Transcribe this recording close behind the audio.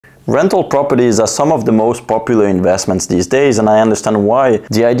Rental properties are some of the most popular investments these days, and I understand why.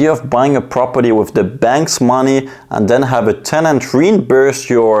 The idea of buying a property with the bank's money and then have a tenant reimburse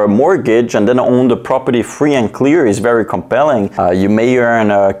your mortgage and then own the property free and clear is very compelling. You may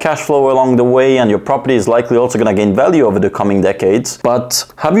earn cash flow along the way, and your property is likely also going to gain value over the coming decades.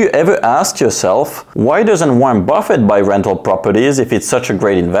 But have you ever asked yourself, why doesn't Warren Buffett buy rental properties if it's such a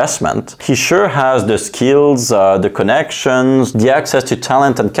great investment? He sure has the skills, the connections, the access to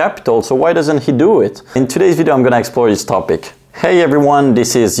talent and capital, so why doesn't he do it? In today's video, I'm going to explore this topic. Hey everyone,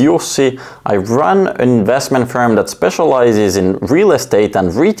 this is Jussi. I run an investment firm that specializes in real estate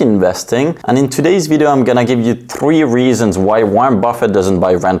and REIT investing, and in today's video I'm gonna give you 3 reasons why Warren Buffett doesn't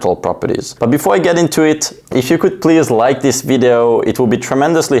buy rental properties. But before I get into it, if you could please like this video, it will be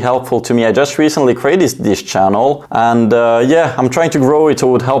tremendously helpful to me. I just recently created this channel, and yeah, I'm trying to grow it, so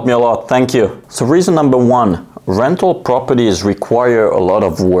it would help me a lot. Thank you. So reason number 1. Rental properties require a lot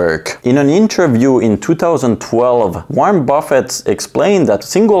of work. In an interview in 2012, Warren Buffett explained that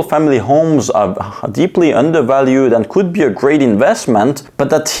single-family homes are deeply undervalued and could be a great investment,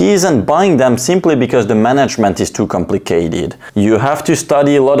 but that he isn't buying them simply because the management is too complicated. You have to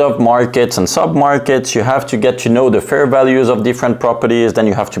study a lot of markets and sub-markets, you have to get to know the fair values of different properties, then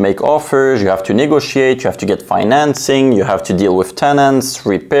you have to make offers, you have to negotiate, you have to get financing, you have to deal with tenants,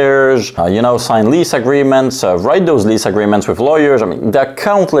 repairs, sign lease agreements, write those lease agreements with lawyers. I mean, there are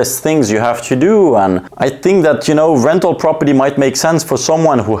countless things you have to do, and I think that, rental property might make sense for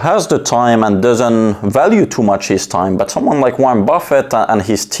someone who has the time and doesn't value too much his time, but someone like Warren Buffett and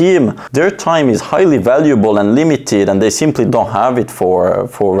his team, their time is highly valuable and limited, and they simply don't have it for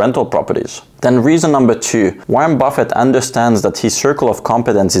rental properties. Then reason number 2, Warren Buffett understands that his circle of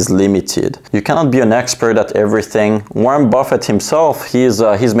competence is limited. You cannot be an expert at everything. Warren Buffett himself, he's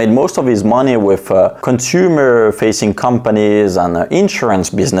made most of his money with consumer-facing companies and insurance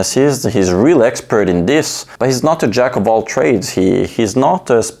businesses. He's a real expert in this, but he's not a jack of all trades. He's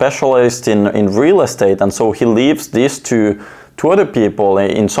not a specialist in real estate, and so he leaves this to other people.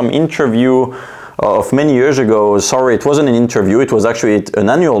 In some interview of many years ago, sorry, it wasn't an interview, it was actually an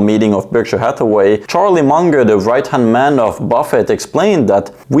annual meeting of Berkshire Hathaway, Charlie Munger, the right-hand man of Buffett, explained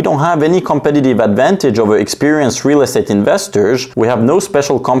that we don't have any competitive advantage over experienced real estate investors. We have no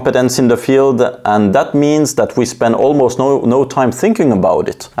special competence in the field, and that means that we spend almost no time thinking about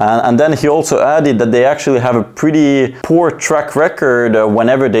it. And then he also added that they actually have a pretty poor track record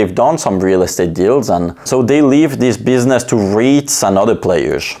whenever they've done some real estate deals, and so they leave this business to REITs and other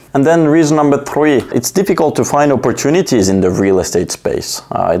players. And then reason number 3, it's difficult to find opportunities in the real estate space.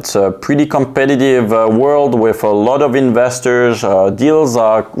 It's a pretty competitive world with a lot of investors. Deals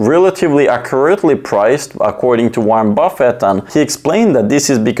are relatively accurately priced according to Warren Buffett, and he explained that this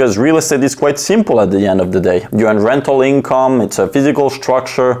is because real estate is quite simple at the end of the day. You earn rental income, it's a physical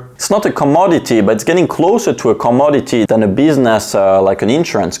structure. It's not a commodity, but it's getting closer to a commodity than a business like an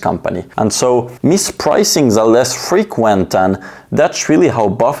insurance company. And so mispricings are less frequent, and that's really how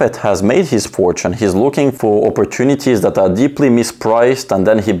Buffett has made his fortune. He's looking for opportunities that are deeply mispriced, and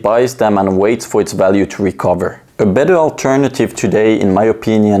then he buys them and waits for its value to recover. A better alternative today, in my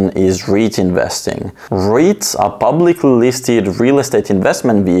opinion, is REIT investing. REITs are publicly listed real estate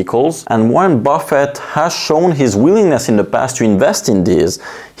investment vehicles, and Warren Buffett has shown his willingness in the past to invest in these.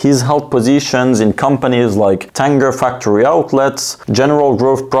 He's held positions in companies like Tanger Factory Outlets, General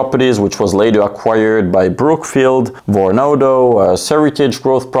Growth Properties, which was later acquired by Brookfield, Vornado, Heritage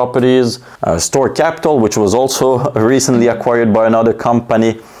Growth Properties, Store Capital, which was also recently acquired by another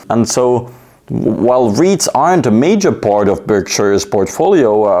company. And so, while REITs aren't a major part of Berkshire's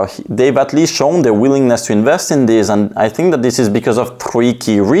portfolio, they've at least shown their willingness to invest in these, and I think that this is because of 3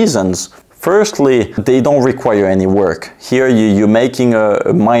 key reasons. Firstly, they don't require any work. Here you're making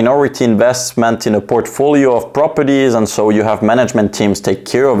a minority investment in a portfolio of properties, and so you have management teams take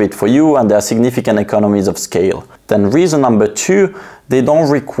care of it for you, and there are significant economies of scale. Then reason number 2, they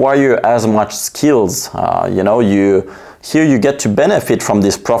don't require as much skills. Here you get to benefit from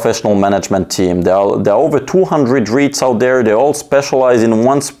this professional management team. There are over 200 REITs out there. They all specialize in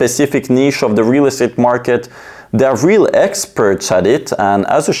one specific niche of the real estate market. They're real experts at it, and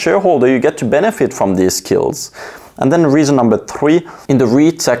as a shareholder you get to benefit from these skills. And then reason number 3, in the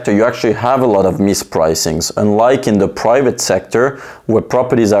REIT sector you actually have a lot of mispricings. Unlike in the private sector, where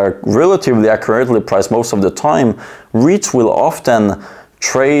properties are relatively accurately priced most of the time, REITs will often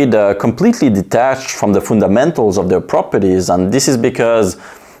trade completely detached from the fundamentals of their properties, and this is because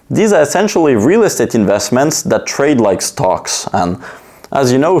these are essentially real estate investments that trade like stocks, and As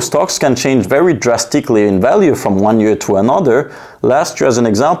you know, stocks can change very drastically in value from one year to another. Last year, as an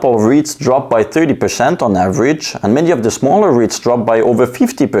example, REITs dropped by 30% on average, and many of the smaller REITs dropped by over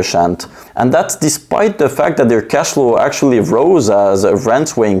 50%. And that's despite the fact that their cash flow actually rose as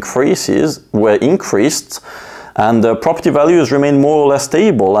rents were increased, and property values remain more or less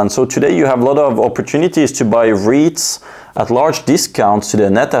stable. And so today you have a lot of opportunities to buy REITs at large discounts to the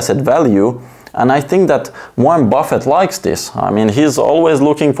net asset value. And I think that Warren Buffett likes this. I mean, he's always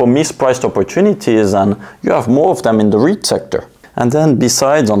looking for mispriced opportunities, and you have more of them in the REIT sector. And then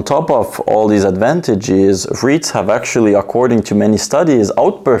besides, on top of all these advantages, REITs have actually, according to many studies,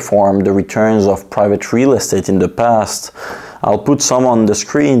 outperformed the returns of private real estate in the past. I'll put some on the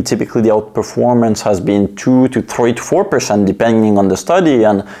screen. Typically, the outperformance has been 2 to 3 to 4% depending on the study,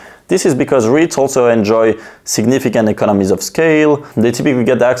 and this is because REITs also enjoy significant economies of scale. They typically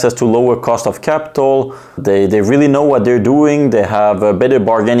get access to lower cost of capital. They really know what they're doing. They have a better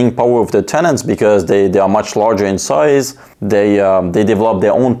bargaining power with the tenants because they are much larger in size. They develop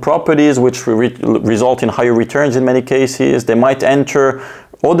their own properties, which result in higher returns in many cases. They might enter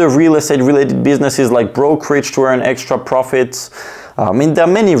other real estate related businesses like brokerage to earn extra profits. I mean, there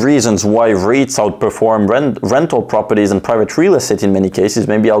are many reasons why REITs outperform rental properties and private real estate in many cases.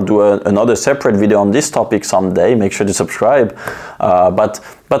 Maybe I'll do another separate video on this topic someday. Make sure to subscribe.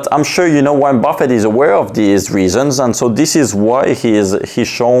 But I'm sure you know Warren Buffett is aware of these reasons, and so this is why he's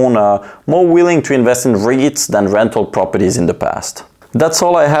shown more willing to invest in REITs than rental properties in the past. That's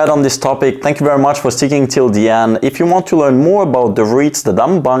all I had on this topic. Thank you very much for sticking till the end. If you want to learn more about the REITs that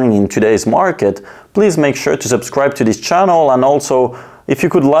I'm buying in today's market, please make sure to subscribe to this channel, and also if you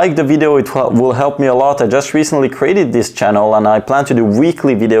could like the video, it will help me a lot. I just recently created this channel and I plan to do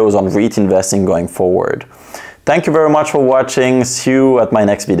weekly videos on REIT investing going forward. Thank you very much for watching. See you at my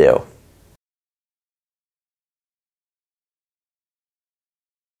next video.